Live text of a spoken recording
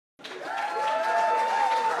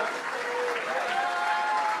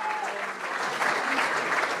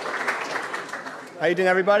How you doing,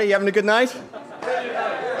 everybody? You having a good night?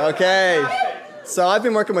 Okay. So I've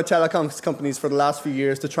been working with telecoms companies for the last few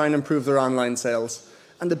years to try and improve their online sales.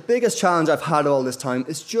 And the biggest challenge I've had all this time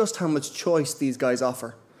is just how much choice these guys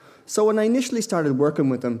offer. So when I initially started working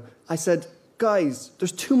with them, I said, guys,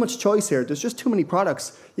 there's too much choice here. There's just too many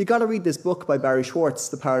products. You got to read this book by Barry Schwartz,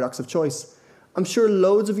 The Paradox of Choice. I'm sure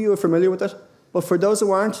loads of you are familiar with it, but for those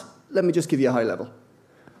who aren't, let me just give you a high level.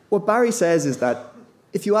 What Barry says is that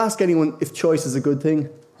if you ask anyone if choice is a good thing,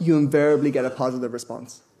 you invariably get a positive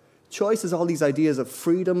response. Choice is all these ideas of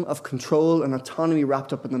freedom, of control, and autonomy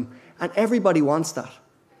wrapped up in them, and everybody wants that.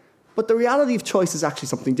 But the reality of choice is actually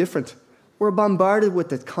something different. We're bombarded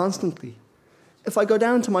with it constantly. If I go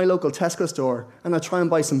down to my local Tesco store and I try and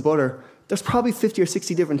buy some butter, there's probably 50 or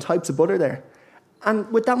 60 different types of butter there.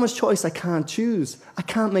 And with that much choice, I can't choose. I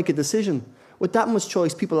can't make a decision. With that much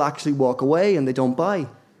choice, people actually walk away and they don't buy.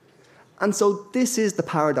 And so this is the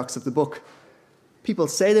paradox of the book. People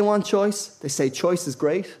say they want choice, they say choice is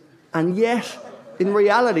great, and yet, in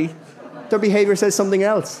reality, their behavior says something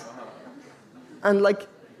else. And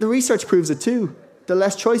the research proves it too. The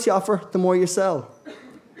less choice you offer, the more you sell.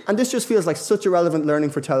 And this just feels like such a relevant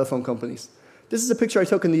learning for telephone companies. This is a picture I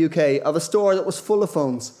took in the UK of a store that was full of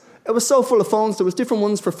phones. It was so full of phones, there was different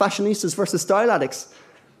ones for fashionistas versus style addicts.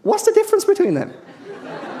 What's the difference between them?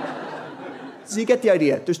 So you get the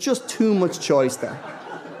idea. There's just too much choice there.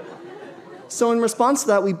 So in response to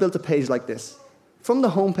that, we built a page like this. From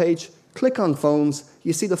the home page, click on phones.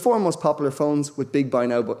 You see the 4 most popular phones with big buy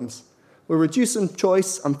now buttons. We're reducing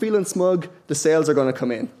choice. I'm feeling smug. The sales are going to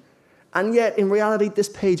come in. And yet, in reality, this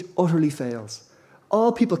page utterly fails.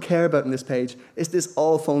 All people care about in this page is this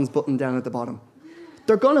all phones button down at the bottom.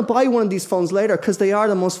 They're going to buy one of these phones later because they are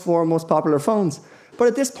the 4 most popular phones. But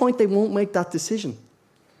at this point, they won't make that decision.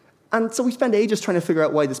 And so we spent ages trying to figure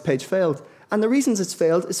out why this page failed. And the reasons it's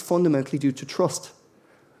failed is fundamentally due to trust.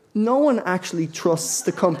 No one actually trusts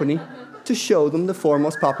the company to show them the 4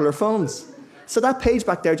 most popular phones. So that page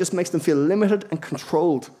back there just makes them feel limited and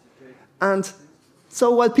controlled. And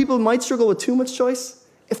so while people might struggle with too much choice,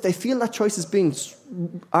 if they feel that choice is being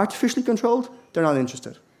artificially controlled, they're not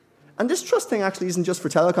interested. And this trust thing actually isn't just for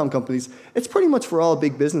telecom companies. It's pretty much for all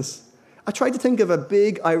big business. I tried to think of a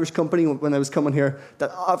big Irish company when I was coming here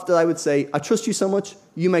that I would say, I trust you so much,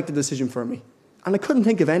 you make the decision for me. And I couldn't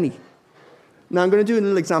think of any. Now I'm going to do a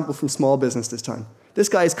little example from small business this time. This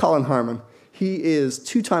guy is Colin Harmon. He is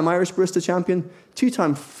 2-time Irish barista champion,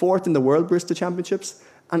 2-time 4th in the World Barista Championships,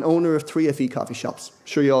 and owner of 3 FE coffee shops.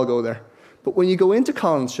 Sure, you all go there. But when you go into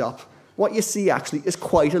Colin's shop, what you see actually is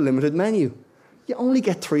quite a limited menu. You only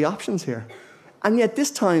get 3 options here. And yet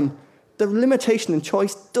this time, the limitation in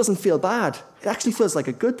choice doesn't feel bad. It actually feels like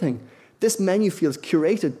a good thing. This menu feels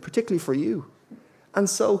curated, particularly for you. And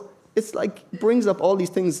so it's brings up all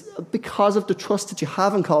these things because of the trust that you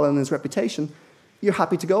have in Colin and his reputation. You're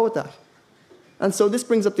happy to go with that. And so this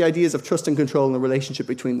brings up the ideas of trust and control and the relationship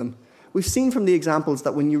between them. We've seen from the examples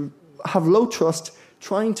that when you have low trust,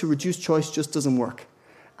 trying to reduce choice just doesn't work.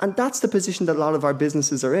 And that's the position that a lot of our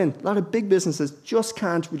businesses are in. A lot of big businesses just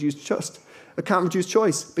can't reduce trust. Or can't reduce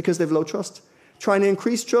choice because they've low trust. Trying to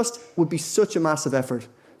increase trust would be such a massive effort.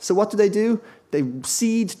 So what do? They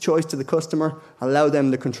cede choice to the customer, allow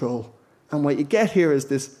them to control. And what you get here is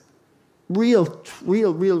this real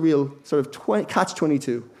sort of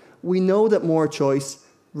catch-22. We know that more choice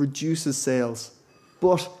reduces sales.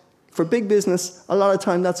 But for big business, a lot of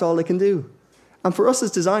time that's all they can do. And for us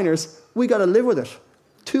as designers, we got to live with it.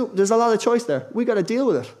 There's a lot of choice there. We got to deal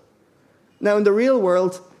with it. Now in the real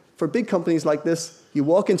world, for big companies like this, you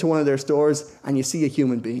walk into one of their stores and you see a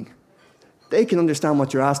human being. They can understand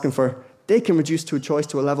what you're asking for. They can reduce to a choice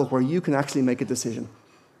to a level where you can actually make a decision.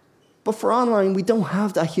 But for online, we don't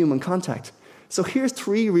have that human contact. So here's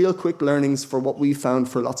 3 real quick learnings for what we found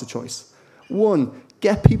for lots of choice. 1,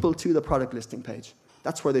 get people to the product listing page.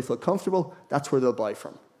 That's where they feel comfortable. That's where they'll buy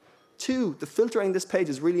from. 2, the filtering this page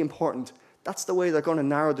is really important. That's the way they're going to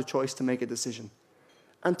narrow the choice to make a decision.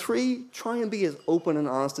 And 3, try and be as open and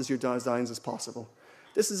honest as your designs as possible.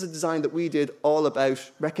 This is a design that we did all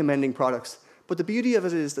about recommending products. But the beauty of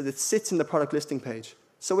it is that it sits in the product listing page.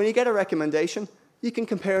 So when you get a recommendation, you can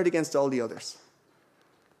compare it against all the others.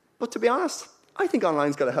 But to be honest, I think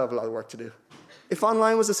online's got a hell of a lot of work to do. If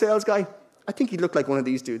online was a sales guy, I think he'd look like one of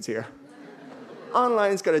these dudes here.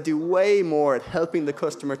 Online's got to do way more at helping the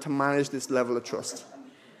customer to manage this level of trust.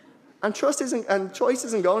 And choice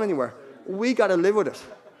isn't going anywhere. We got to live with it.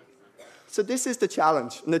 So this is the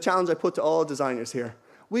challenge, and the challenge I put to all designers here.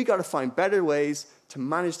 We got to find better ways to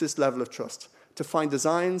manage this level of trust, to find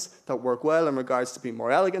designs that work well in regards to being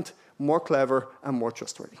more elegant, more clever, and more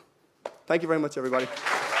trustworthy. Thank you very much, everybody.